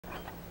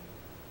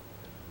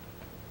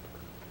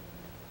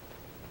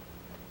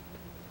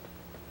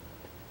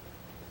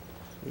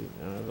8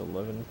 out of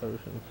 11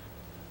 potions.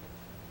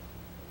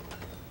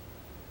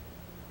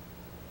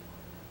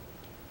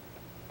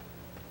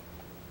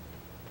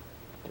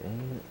 Dang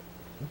it.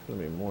 There's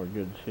gonna be more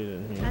good shit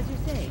in here. As you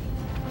say.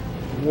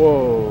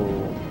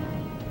 Whoa.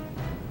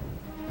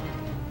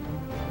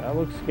 That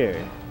looks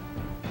scary.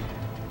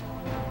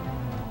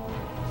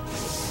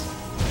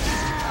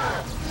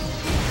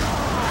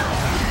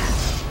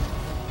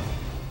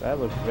 That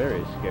looks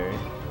very scary.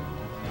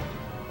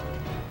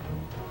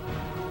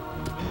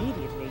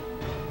 Immediately.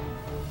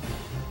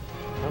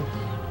 I'm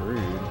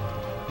screwed.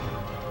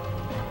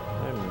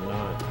 I'm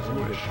not in a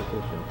good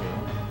position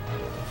here.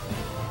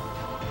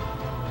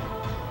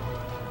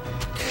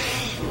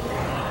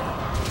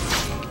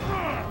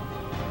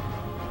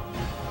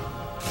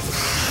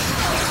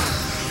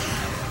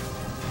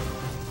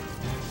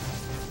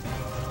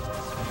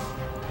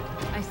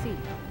 I see.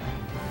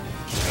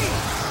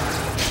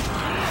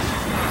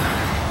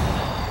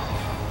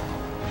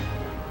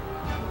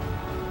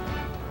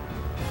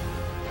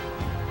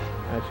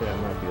 Actually, I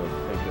might be able to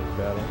take this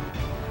battle.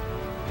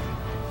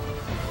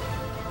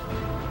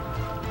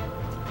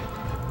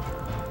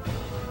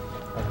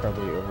 I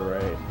probably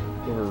overreacted.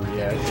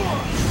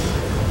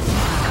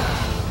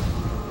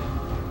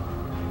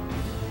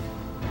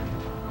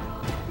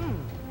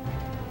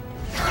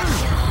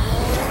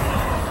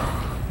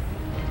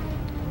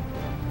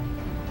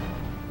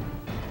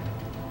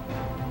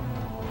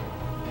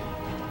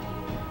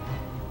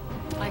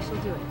 I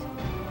shall do it.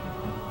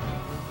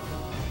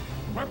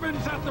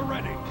 Weapons at the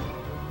ready.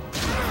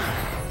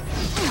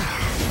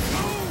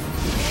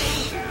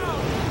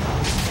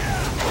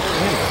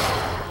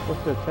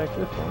 Supposed to attack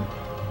this one.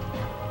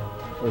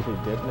 Or is he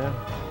dead now?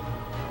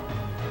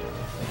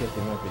 I guess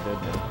he might be dead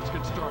now. Let's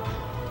get started.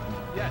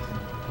 Yes.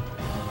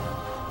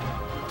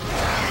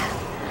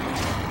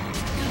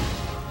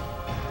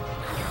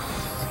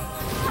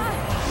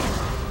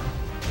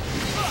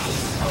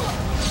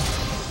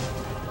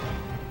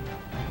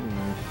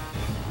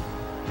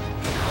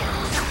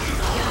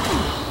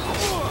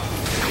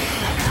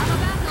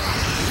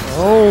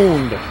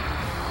 Owned!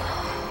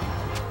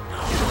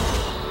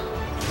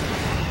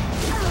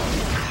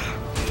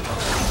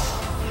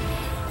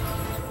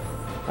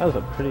 That was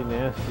a pretty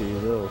nasty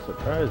little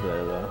surprise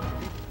there, though.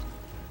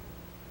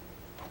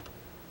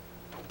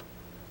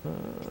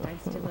 I'm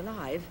still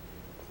alive.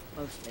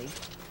 Mostly.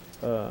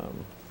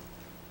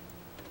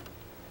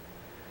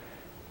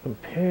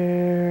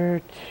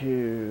 Compared to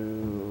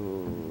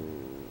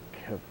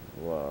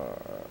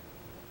Kevlar.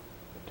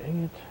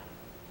 Dang it.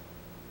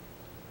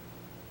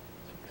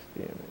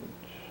 6 damage.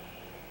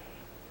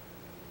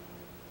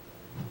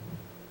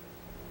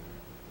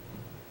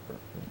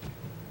 Perfect.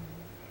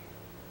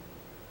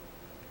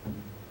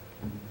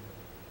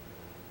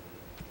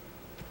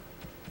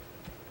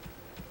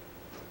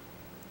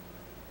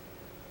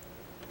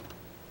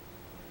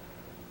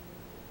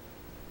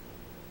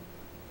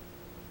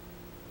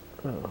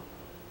 Oh.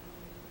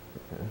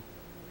 Okay.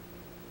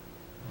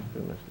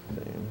 Pretty much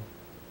the same.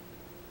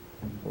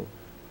 Oops.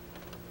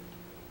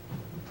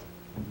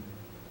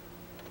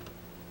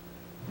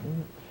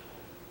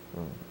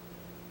 Oh.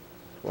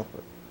 Swap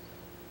it.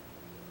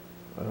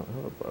 I don't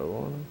have a bow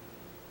on.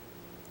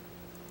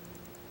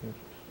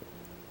 Interesting.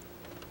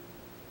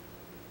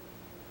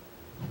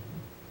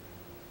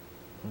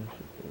 I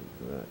should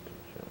do that to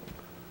jump.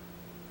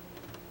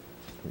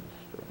 And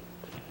destroy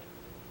it.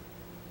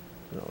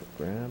 And I'll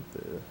grab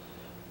this.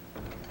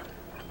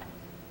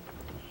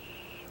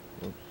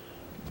 Whoops.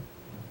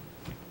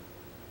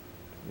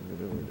 Give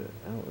it over to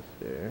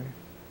Alistair.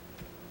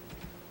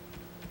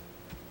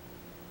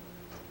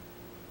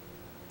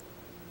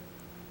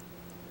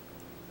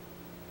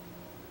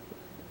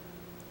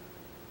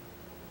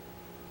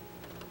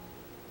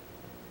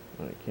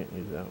 I can't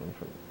use that one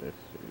for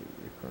dexterity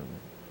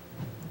requirement.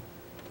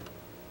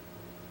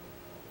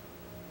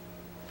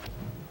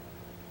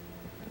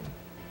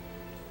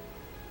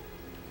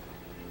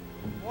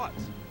 What?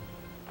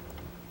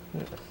 I'm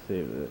gonna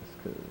save this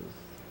because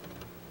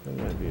I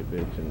might be a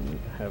bitch and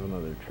have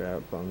another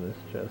trap on this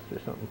chest or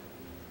something.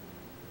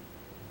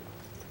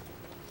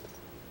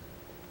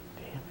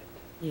 Damn it.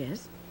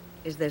 Yes?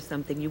 Is there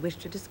something you wish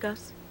to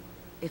discuss?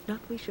 If not,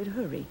 we should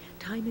hurry.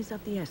 Time is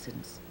of the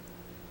essence.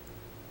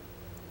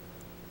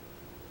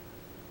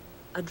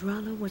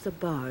 Adrala was a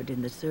bard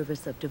in the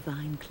service of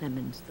Divine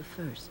Clemens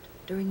I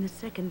during the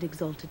Second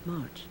Exalted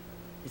March.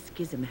 The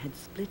schism had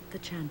split the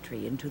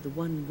Chantry into the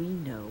one we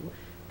know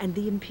and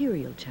the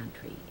Imperial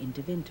Chantry in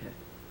Tevinter.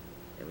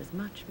 There was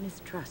much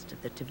mistrust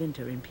of the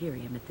Tevinter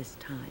Imperium at this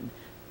time,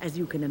 as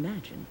you can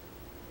imagine.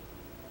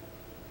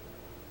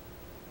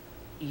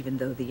 Even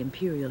though the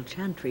Imperial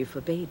Chantry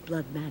forbade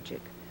blood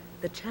magic,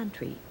 the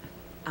Chantry,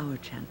 our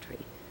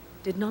Chantry,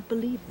 did not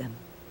believe them.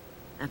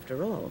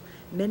 After all,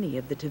 many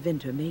of the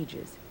Tevinter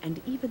mages,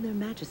 and even their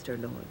Magister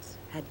Lords,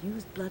 had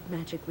used blood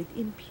magic with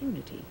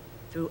impunity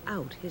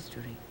throughout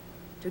history.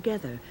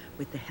 Together,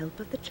 with the help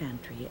of the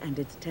Chantry and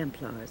its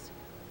Templars,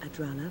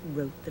 Adrala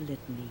wrote the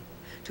litany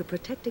to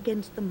protect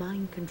against the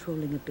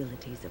mind-controlling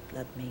abilities of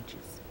blood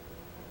mages.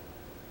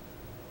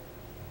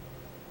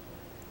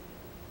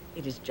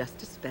 It is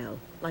just a spell,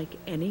 like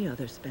any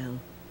other spell.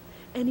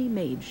 Any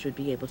mage should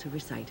be able to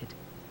recite it.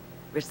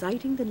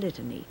 Reciting the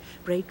litany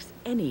breaks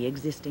any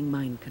existing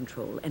mind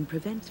control and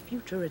prevents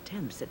future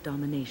attempts at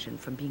domination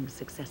from being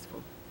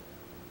successful.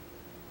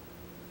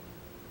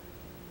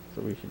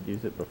 So we should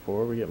use it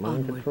before we get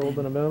mind Onward, controlled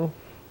then. in a battle?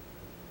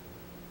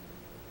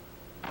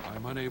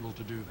 I'm unable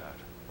to do that.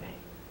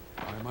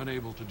 I'm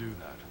unable to do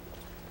that.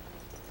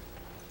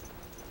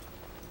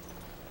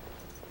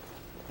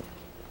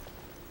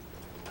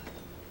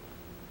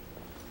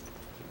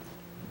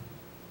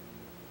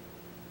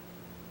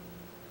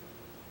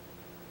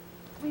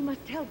 We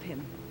must help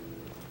him.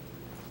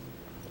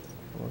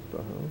 What the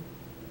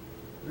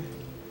hell?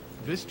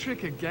 This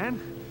trick again?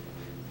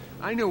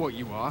 I know what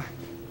you are.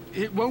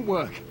 It won't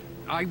work.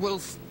 I will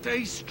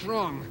stay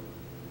strong.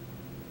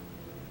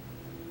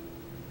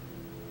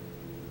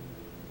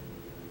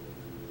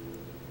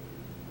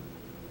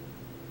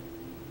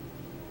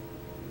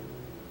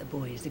 The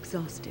boy is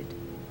exhausted.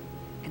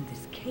 And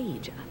this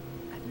cage,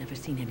 I've never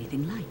seen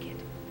anything like it.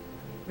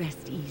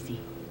 Rest easy.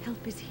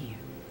 Help is here.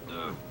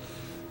 Ugh.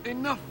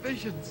 Enough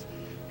visions.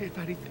 If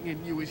anything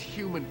in you is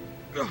human,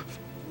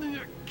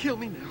 kill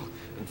me now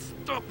and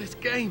stop this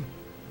game.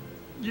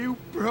 You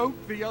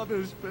broke the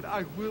others, but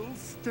I will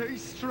stay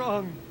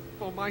strong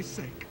for my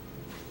sake.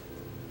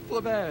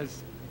 For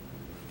theirs.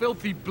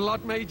 Filthy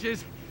blood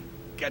mages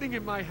getting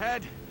in my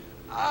head.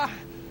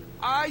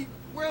 I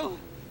will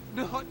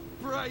not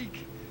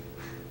break.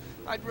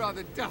 I'd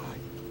rather die.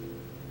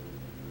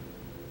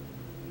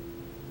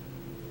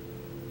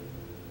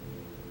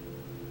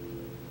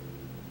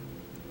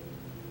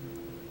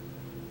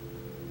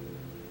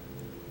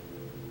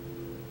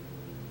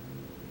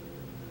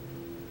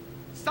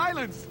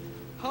 Silence!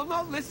 I'll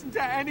not listen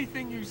to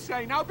anything you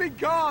say. Now be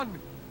gone!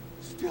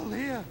 Still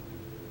here.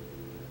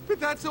 But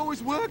that's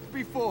always worked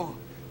before.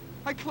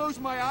 I close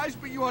my eyes,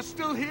 but you are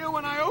still here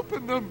when I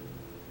open them.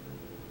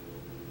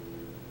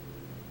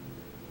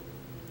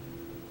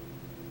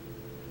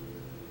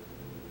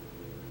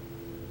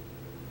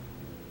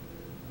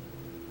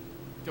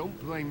 Don't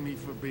blame me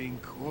for being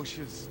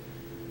cautious.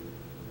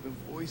 The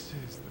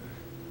voices,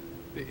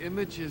 the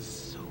images,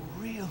 so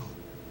real.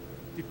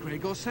 Did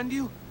Gregor send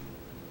you?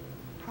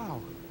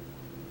 How?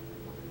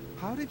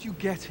 How did you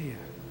get here?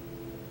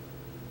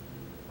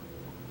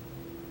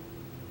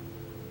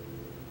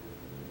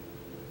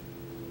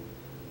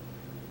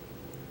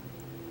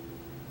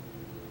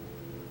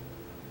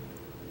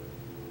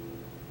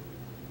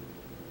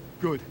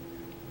 Good.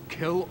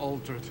 Kill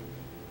Aldred.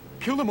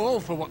 Kill them all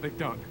for what they've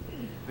done.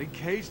 They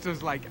caged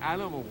us like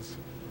animals.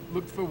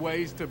 Looked for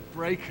ways to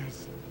break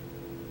us.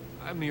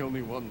 I'm the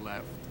only one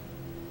left.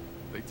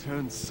 They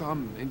turned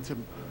some into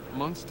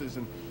monsters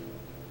and...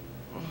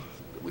 oh,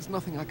 there was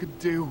nothing I could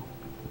do.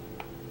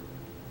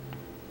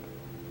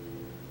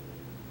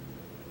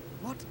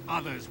 What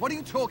others? What are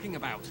you talking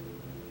about?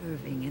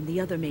 Irving and the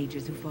other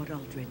mages who fought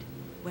Aldred.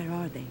 Where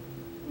are they?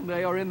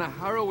 They are in the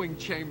harrowing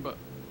chamber.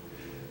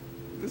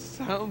 The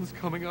sounds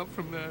coming up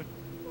from there.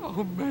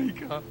 Oh,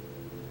 Maker.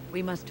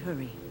 We must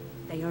hurry.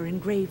 They are in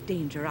grave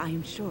danger, I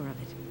am sure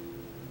of it.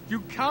 You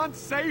can't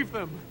save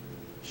them!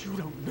 You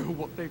don't know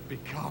what they've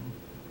become.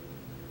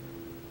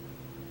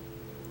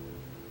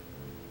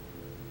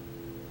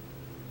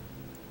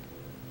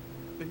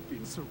 They've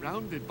been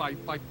surrounded by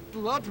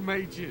blood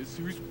mages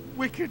whose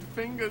wicked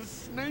fingers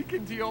snake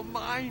into your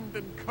mind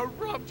and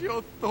corrupt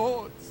your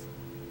thoughts.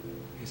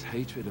 His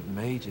hatred of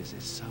mages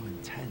is so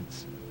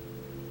intense.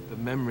 The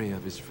memory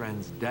of his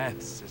friends'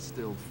 deaths is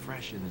still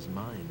fresh in his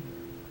mind.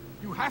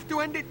 You have to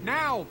end it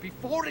now,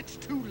 before it's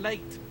too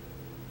late.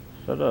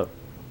 Shut up.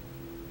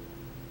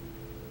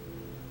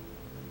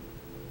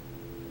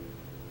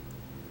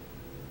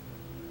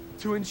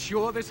 To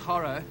ensure this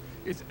horror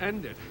is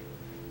ended,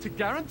 to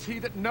guarantee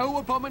that no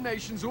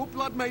abominations or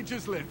blood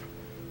mages live,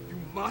 you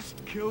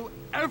must kill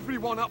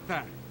everyone up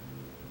there.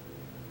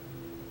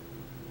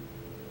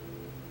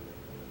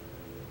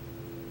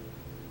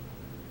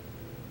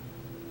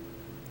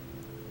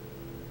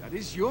 That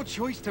is your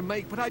choice to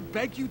make, but I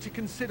beg you to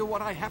consider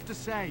what I have to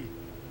say.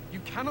 You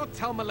cannot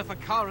tell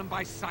Maleficarum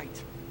by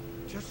sight.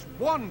 Just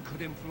one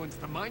could influence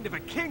the mind of a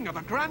king, of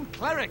a grand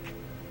cleric.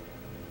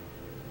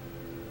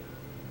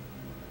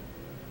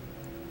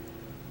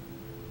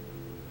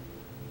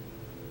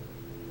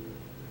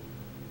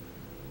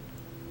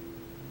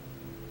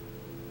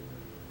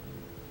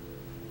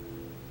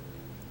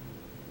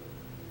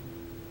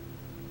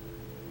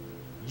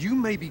 You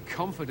may be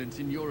confident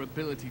in your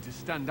ability to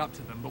stand up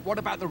to them, but what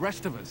about the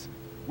rest of us?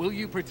 Will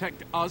you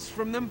protect us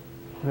from them?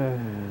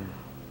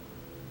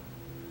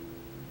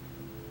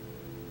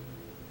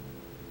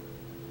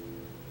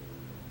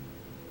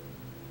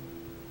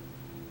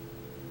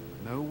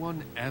 No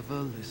one ever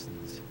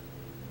listens.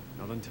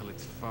 Not until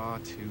it's far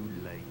too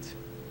late.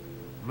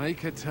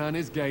 Maker turn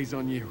his gaze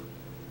on you.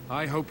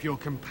 I hope your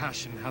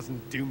compassion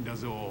hasn't doomed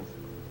us all.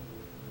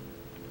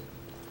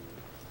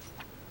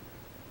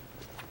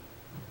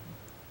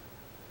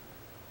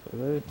 So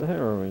there's the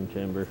harrowing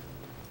chamber.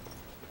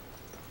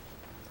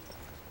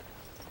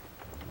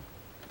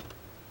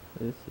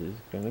 This is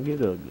gonna get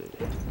ugly.